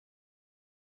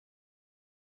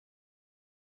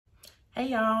Hey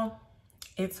y'all,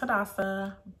 it's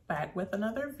Hadassah back with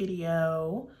another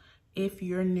video. If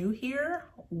you're new here,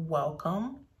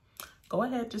 welcome. Go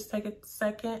ahead, just take a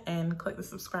second and click the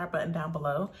subscribe button down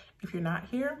below. If you're not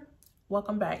here,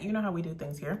 welcome back. You know how we do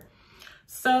things here.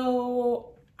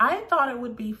 So I thought it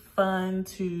would be fun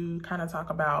to kind of talk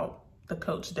about the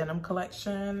Coach Denim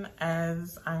Collection.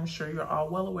 As I'm sure you're all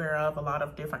well aware of, a lot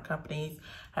of different companies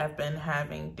have been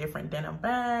having different denim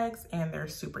bags and they're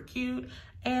super cute.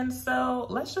 And so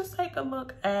let's just take a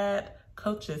look at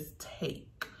Coach's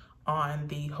take on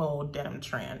the whole denim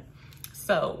trend.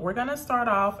 So we're gonna start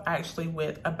off actually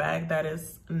with a bag that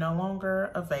is no longer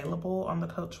available on the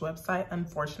Coach website,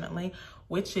 unfortunately,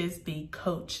 which is the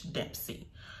Coach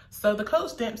Dempsey. So the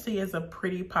Coach Dempsey is a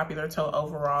pretty popular tote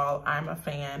overall. I'm a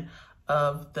fan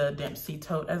of the Dempsey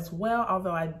tote as well,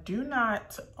 although I do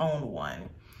not own one.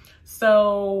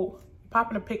 So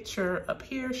popping a picture up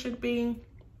here should be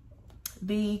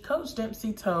the Coach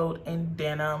Dempsey tote in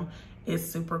denim. Is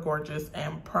super gorgeous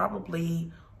and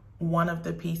probably one of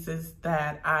the pieces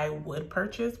that I would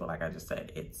purchase, but like I just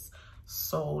said, it's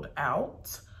sold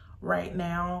out right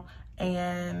now.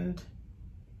 And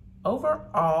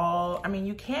overall, I mean,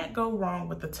 you can't go wrong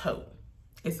with the tote.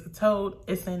 It's a tote,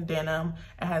 it's in denim,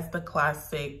 it has the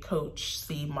classic Coach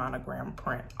C monogram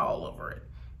print all over it.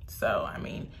 So, I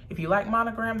mean, if you like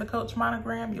monogram, the Coach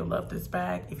monogram, you'll love this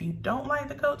bag. If you don't like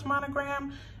the Coach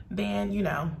monogram, then, you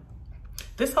know,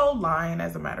 this whole line,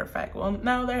 as a matter of fact, well,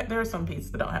 no, there are some pieces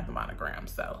that don't have the monogram,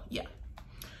 so yeah.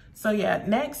 So yeah,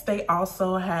 next they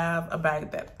also have a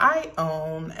bag that I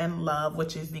own and love,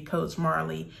 which is the Coach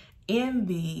Marlie in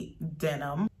the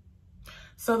denim.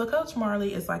 So the Coach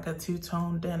Marlie is like a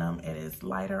two-tone denim. It is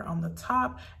lighter on the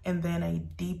top and then a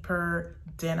deeper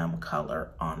denim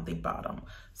color on the bottom.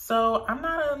 So I'm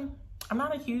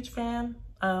not a huge fan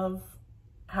of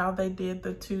how they did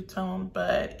the two-tone,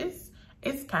 but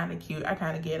it's kind of cute. I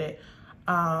kind of get it.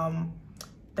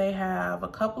 They have a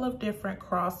couple of different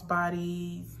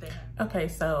crossbodies. Okay,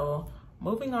 so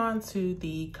moving on to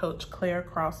the Coach Claire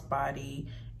crossbody.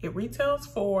 It retails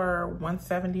for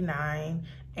 $179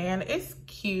 and it's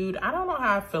cute. I don't know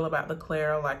how I feel about the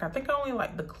Claire. Like, I think I only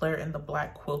like the Claire in the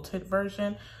black quilted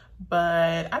version,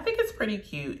 but I think it's pretty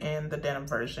cute in the denim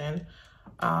version.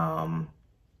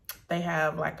 They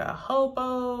have like a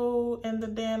hobo in the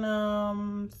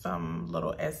denim, some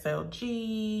little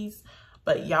SLGs,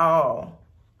 but y'all,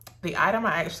 the item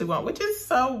I actually want, which is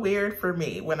so weird for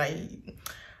me, when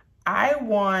I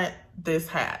want this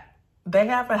hat. They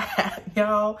have a hat,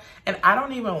 y'all, and I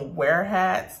don't even wear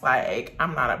hats. Like,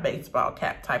 I'm not a baseball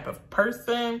cap type of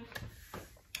person,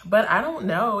 but I don't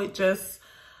know, it just,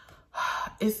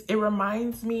 it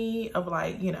reminds me of,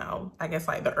 like, you know, I guess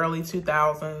like the early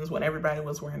 2000s when everybody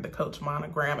was wearing the Coach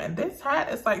monogram. And this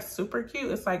hat is like super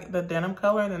cute. It's like the denim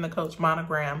color, and then the Coach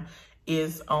monogram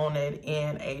is on it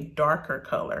in a darker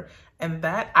color. And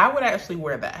that, I would actually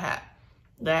wear that hat.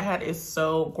 That hat is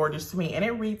so gorgeous to me, and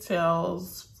it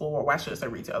retails for, well, I should say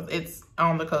retails. It's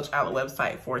on the Coach Outlet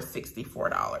website for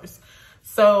 $64.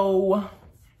 So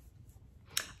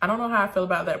I don't know how I feel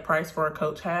about that price for a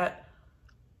Coach hat,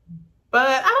 but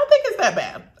I don't think it's that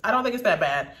bad. I don't think it's that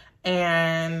bad.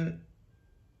 And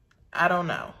I don't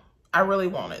know. I really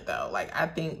want it though. Like, I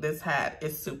think this hat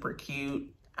is super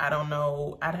cute. I don't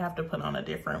know. I'd have to put on a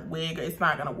different wig. It's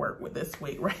not going to work with this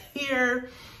wig right here,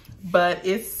 but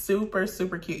it's super,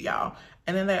 super cute, y'all.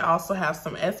 And then they also have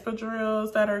some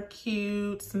espadrilles that are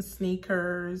cute, some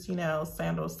sneakers, you know,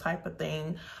 sandals type of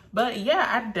thing. But yeah,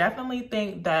 I definitely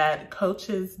think that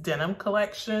Coach's denim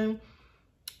collection,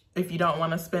 if you don't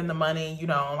want to spend the money, you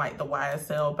know, on like the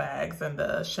YSL bags and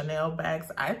the Chanel bags,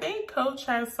 I think Coach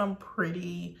has some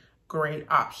pretty great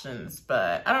options.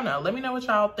 But I don't know. Let me know what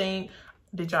y'all think.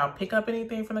 Did y'all pick up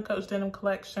anything from the Coach Denim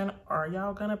Collection? Are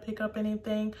y'all gonna pick up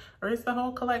anything? Or is the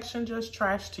whole collection just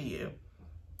trash to you?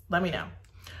 Let me know.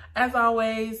 As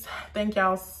always, thank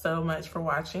y'all so much for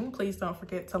watching. Please don't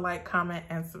forget to like, comment,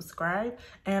 and subscribe.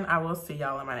 And I will see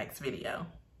y'all in my next video.